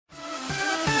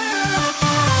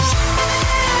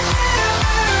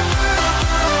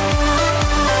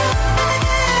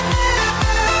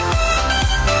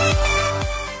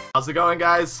How's it going,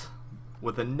 guys?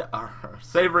 With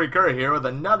SavoryKurt here with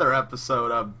another episode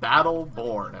of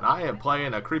BattleBorn, and I am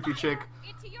playing a creepy chick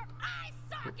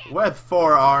with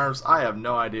 4 arms. I have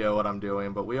no idea what I'm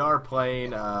doing, but we are playing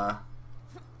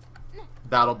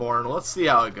BattleBorn. Let's see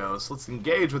how it goes. Let's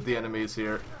engage with the enemies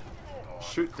here.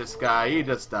 Shoot this guy. He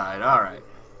just died. Alright.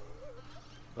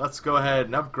 Let's go ahead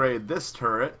and upgrade this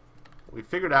turret. We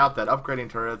figured out that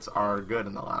upgrading turrets are good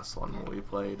in the last one when we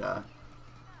played,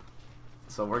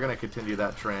 so we're going to continue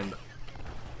that trend.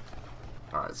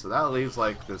 Alright, so that leaves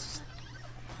like this.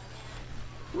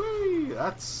 Whee!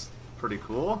 That's pretty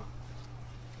cool.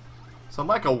 So I'm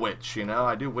like a witch, you know?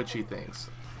 I do witchy things.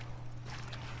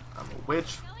 I'm a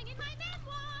witch.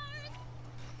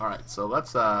 Alright, so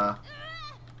let's throw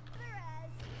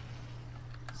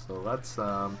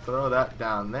that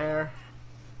down there.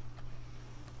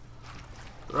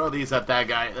 Throw these at that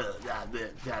guy.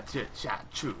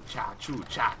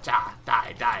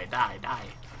 Die.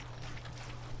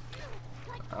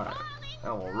 Alright,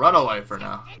 and we'll run away for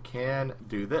now. We can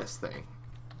do this thing.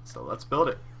 So let's build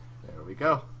it. There we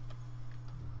go.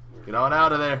 Get on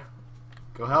out of there.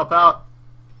 Go help out.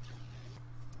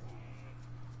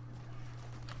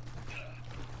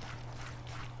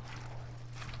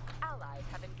 Allies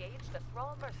have engaged the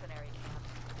Thrall mercenary camp.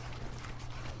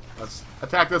 Let's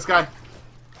attack this guy.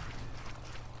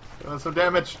 Doing some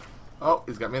damage. Oh,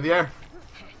 he's got me in the air.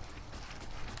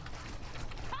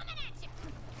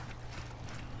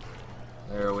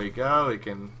 There we go. We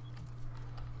can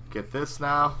get this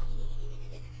now.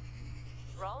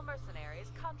 Thrall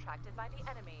mercenaries contracted by the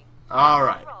enemy.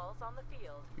 Alright. Thralls on the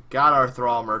field. We got our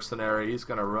Thrall mercenary. He's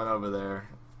going to run over there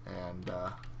and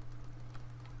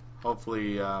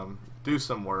hopefully do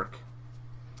some work.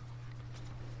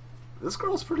 This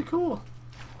girl's pretty cool.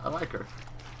 I like her.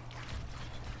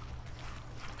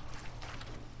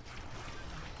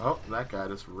 Oh, that guy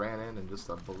just ran in and just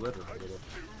obliterated it.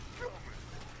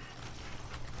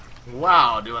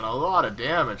 Wow, doing a lot of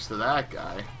damage to that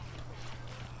guy.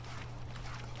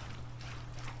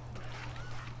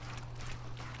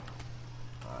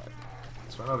 Alright,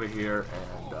 let's run over here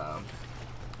and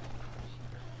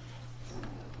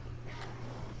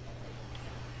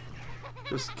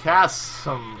just cast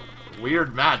some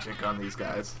weird magic on these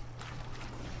guys.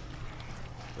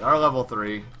 They are level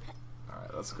 3.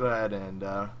 Alright, let's go ahead and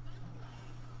ooh,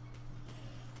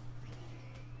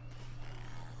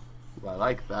 I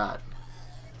like that.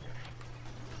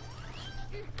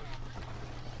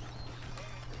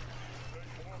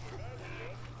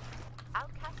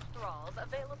 Outcast thralls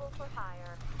available for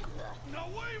hire. No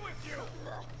way with you!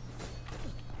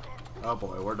 Oh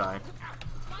boy, we're dying.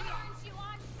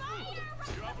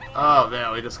 Oh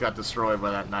man, we just got destroyed by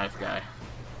that knife guy.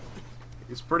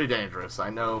 He's pretty dangerous.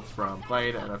 I know from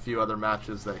playing in a few other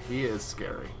matches that he is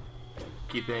scary.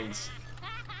 Key things.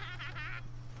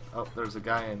 Oh, there's a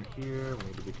guy in here. We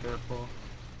need to be careful.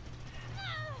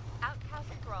 Outcast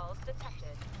thralls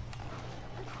detected.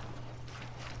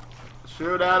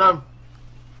 Shoot at him!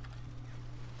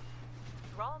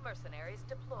 Thrall mercenaries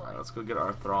deployed. Alright, let's go get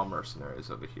our Thrall mercenaries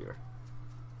over here.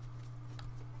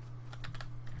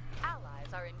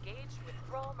 Allies are engaged with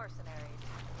Thrall mercenaries.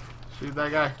 Shoot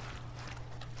that guy.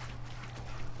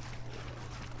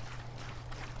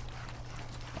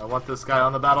 I want this guy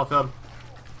on the battlefield.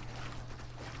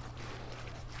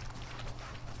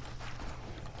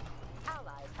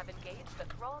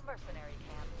 Mercenary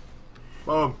camp.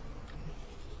 Boom.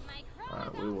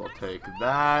 Alright, we will take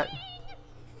that.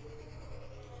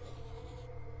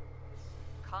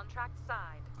 Contract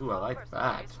signed. Ooh, I like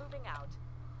that. Moving out.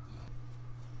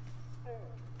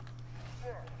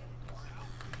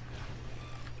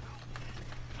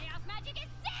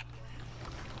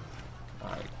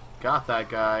 Alright, got that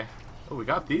guy. Oh, we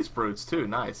got these brutes too.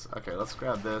 Nice. Okay, let's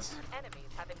grab this.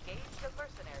 Enemies have engaged the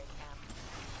mercenary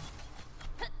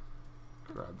camp.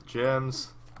 Grab the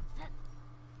gems.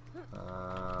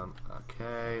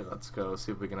 Okay, let's go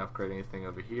see if we can upgrade anything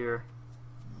over here.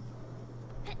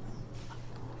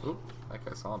 Oop, that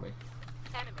guy saw me.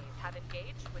 Enemies have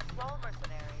engaged with Thrall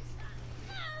mercenaries.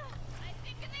 I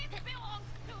think this belongs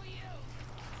to you.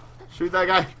 Shoot that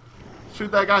guy!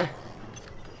 Shoot that guy!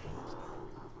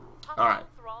 Alright.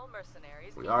 Thrall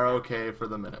mercenaries. We are okay for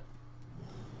the minute.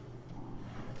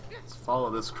 Let's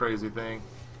follow this crazy thing.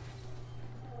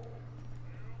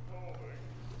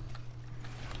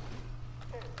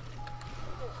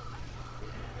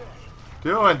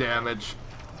 Doing damage.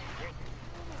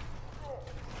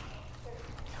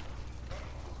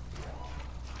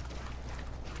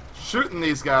 Shooting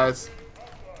these guys.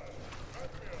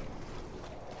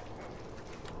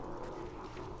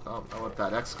 I don't know what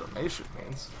that exclamation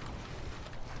means.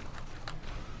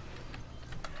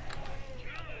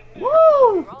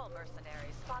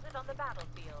 on the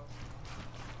battlefield.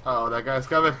 Oh, that guy's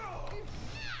coming.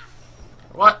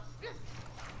 What?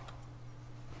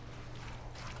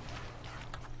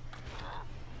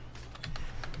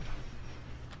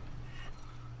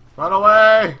 Run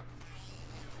away!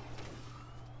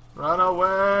 Run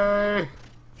away!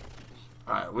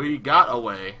 Alright, we got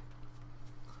away.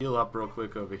 Heal up real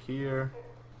quick over here.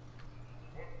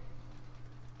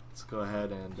 Let's go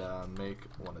ahead and make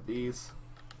one of these.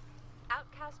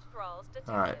 Outcast thralls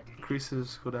detected. Alright,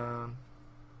 increases cooldown.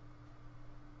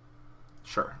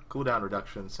 Sure, cooldown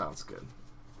reduction sounds good.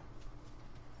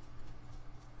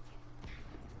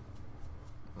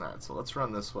 Alright, so let's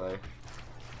run this way.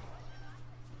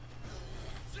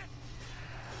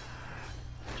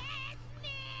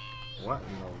 What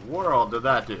in the world did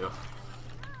that do?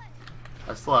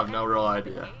 I still have no real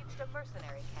idea. Engaged a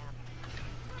mercenary camp.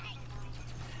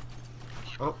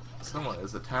 Oh, someone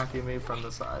is attacking me from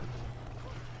the side.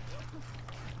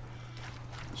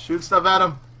 Shoot stuff at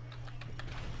him!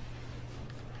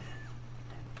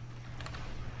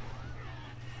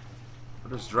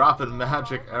 We're just dropping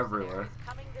magic everywhere.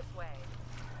 Coming this way.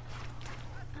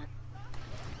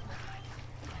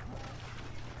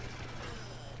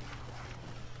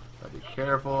 Gotta be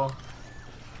careful.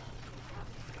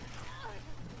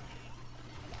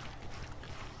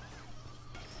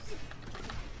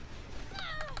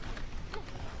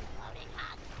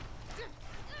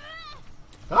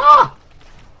 Ah!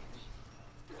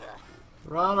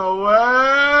 Run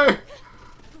away!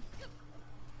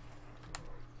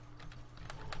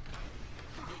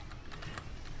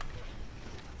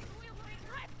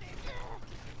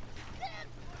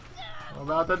 I'm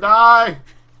about to die!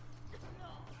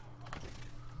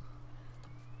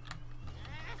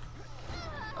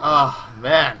 Oh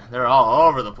man, they're all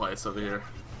over the place over here.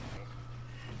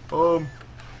 Boom.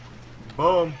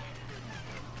 Boom.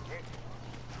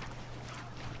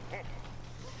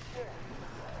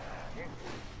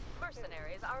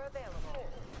 Mercenaries are available.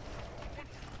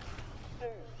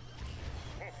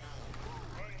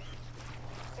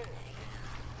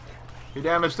 Do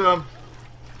damage to him.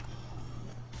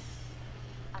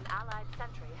 An allied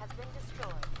sentry has been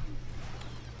destroyed.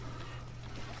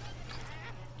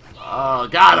 Oh,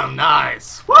 got him.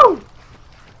 Nice. Woo!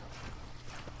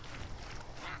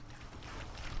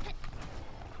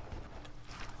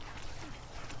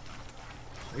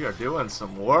 We are doing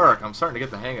some work. I'm starting to get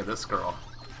the hang of this girl.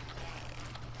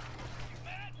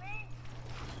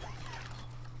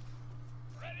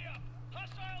 Ready up!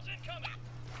 Hostiles incoming!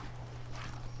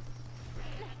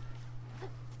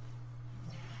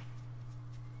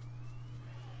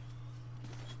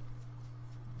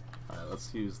 Alright,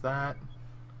 let's use that.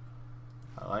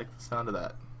 I like the sound of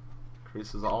that.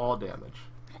 Increases all damage.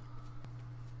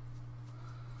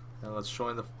 Now let's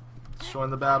join the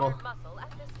battle. Muscle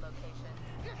at this location.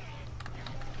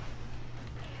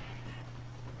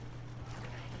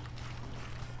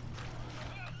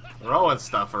 Throwing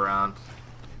stuff around.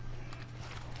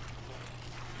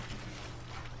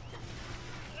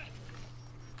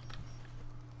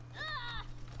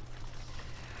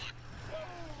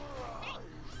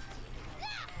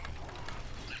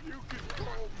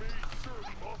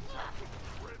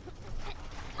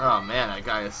 Oh man, that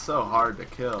guy is so hard to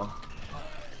kill.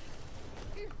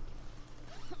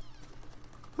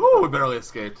 Ooh, we barely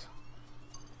escaped.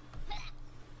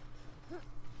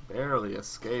 Barely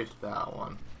escaped that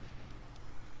one.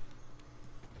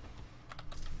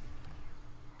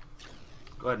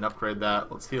 Go ahead and upgrade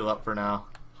that. Let's heal up for now.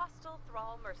 Hostile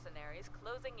thrall mercenaries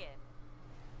closing in.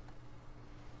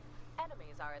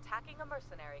 Enemies are attacking a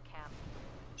mercenary camp.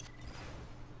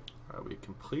 Alright, we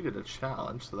completed a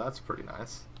challenge, so that's pretty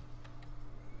nice.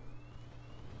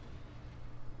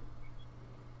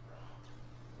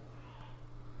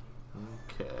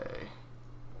 Okay.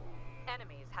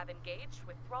 Enemies have engaged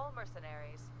with thrall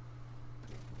mercenaries.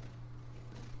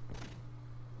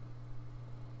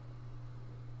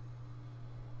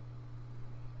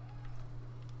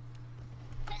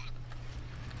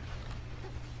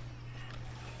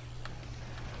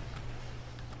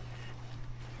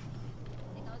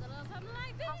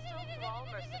 Hostile thrall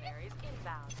mercenaries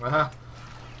inbound.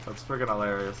 That's freaking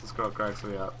hilarious. This girl cracks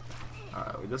me up.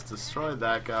 Alright, we just destroyed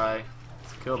that guy.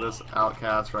 Let's kill this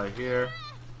outcast right here.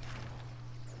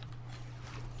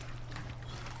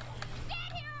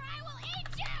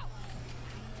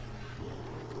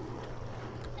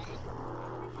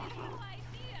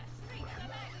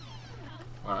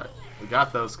 Alright, we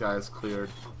got those guys cleared.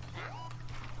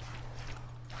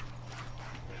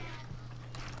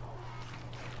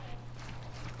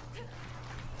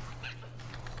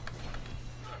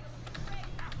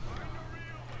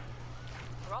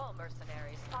 Thrall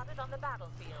mercenaries spotted on the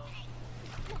battlefield.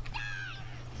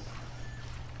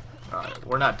 Alright,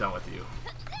 we're not done with you.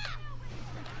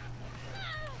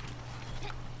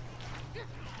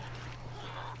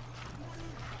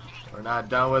 We're not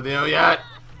done with you yet!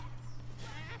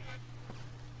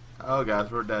 Oh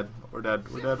guys, we're dead. We're dead.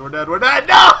 We're dead. We're dead. We're dead!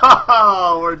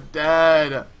 No! We're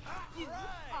dead! You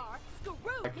are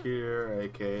screwed. Back here,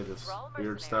 AK, this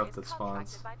weird stuff that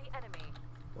spawns. By the enemy.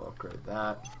 We'll upgrade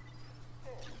that.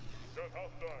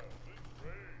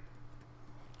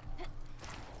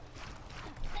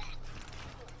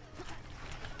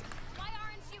 Why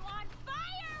aren't you on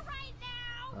fire right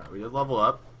now? Alright, we did level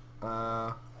up.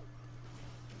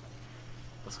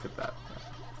 Let's get that.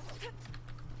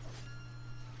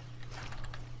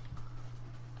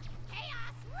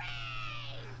 Chaos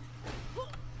ray!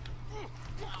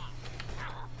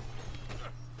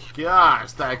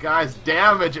 Gosh, that guy's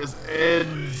damage is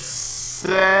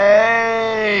insane!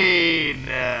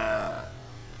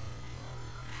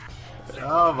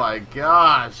 Oh my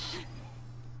gosh!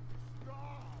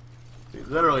 He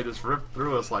literally just ripped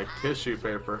through us like tissue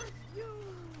paper.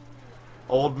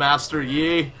 Old Master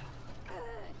Yi.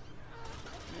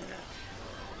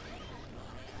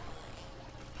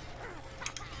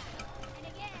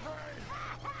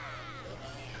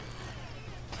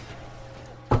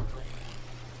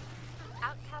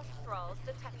 Outcast thralls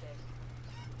detected.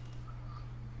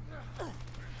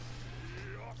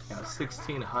 Yeah,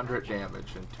 1600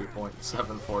 damage in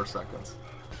 2.74 seconds.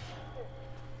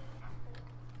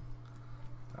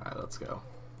 Alright, let's go.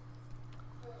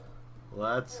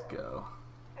 Let's go.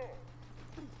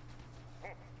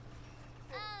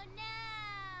 Oh no!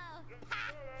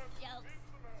 Ha! Jokes.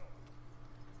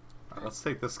 Alright, let's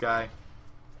take this guy.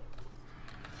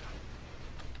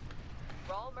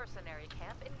 Thrall mercenary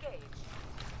camp engaged.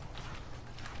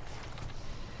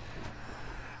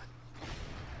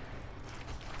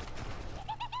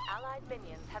 Allied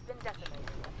minions have been decimated.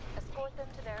 Escort them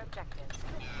to their objectives.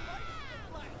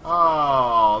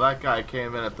 Oh, that guy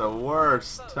came in at the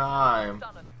worst time.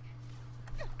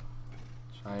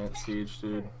 Giant siege,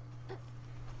 dude. Oh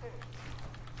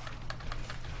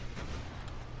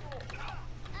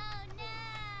no!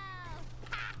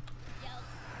 Ha! Jokes.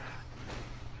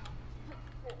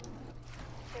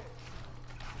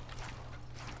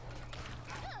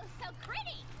 Oh, so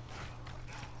pretty!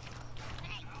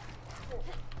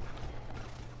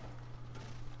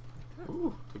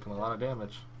 Ooh, taking a lot of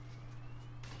damage.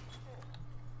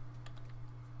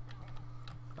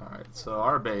 Alright, so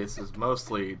our base is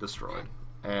mostly destroyed.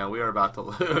 And we are about to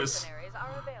lose. Mercenaries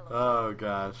are available. Oh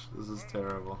gosh, this is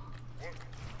terrible.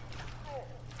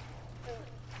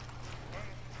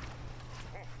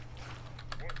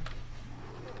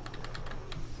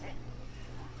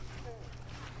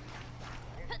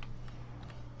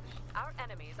 Our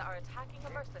enemies are attacking a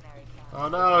mercenary camp. Oh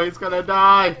no, he's gonna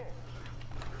die!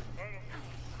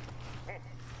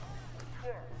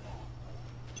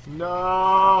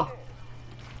 No!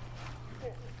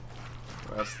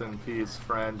 Rest in peace,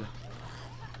 friend.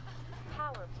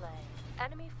 Power play.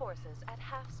 Enemy forces at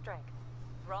half strength.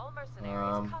 Thrall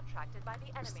mercenaries contracted by the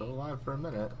He's enemy. still alive for a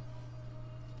minute.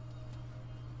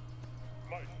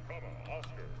 Mike, Cover,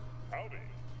 Oscar, howdy.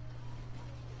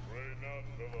 Rain out,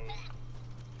 fellows.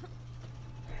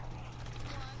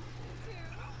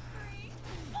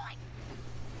 1, 2,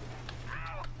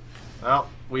 3. Well,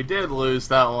 we did lose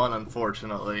that one,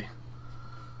 unfortunately.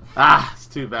 Ah, it's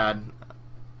too bad.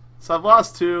 So I've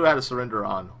lost 2, had to surrender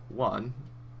on 1,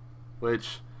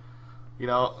 which, you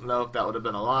don't know if that would have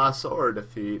been a loss or a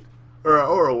defeat, or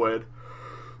a win.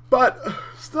 But,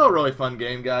 still a really fun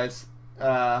game, guys.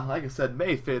 Like I said,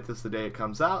 May 5th is the day it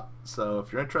comes out, so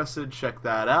if you're interested, check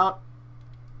that out.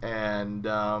 And,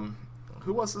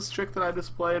 who was this chick that I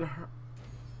just played?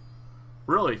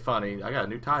 Really funny. I got a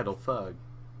new title, Thug.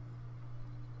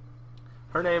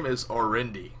 Her name is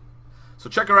Orendi. So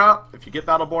check her out if you get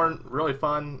BattleBorn. Really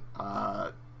fun.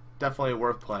 Definitely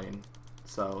worth playing.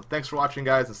 So thanks for watching,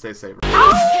 guys, and stay safe.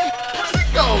 How's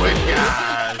it going,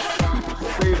 guys?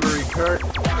 SavoryKurt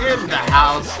in the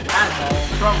house, at home,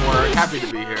 from work. Happy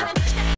to be here.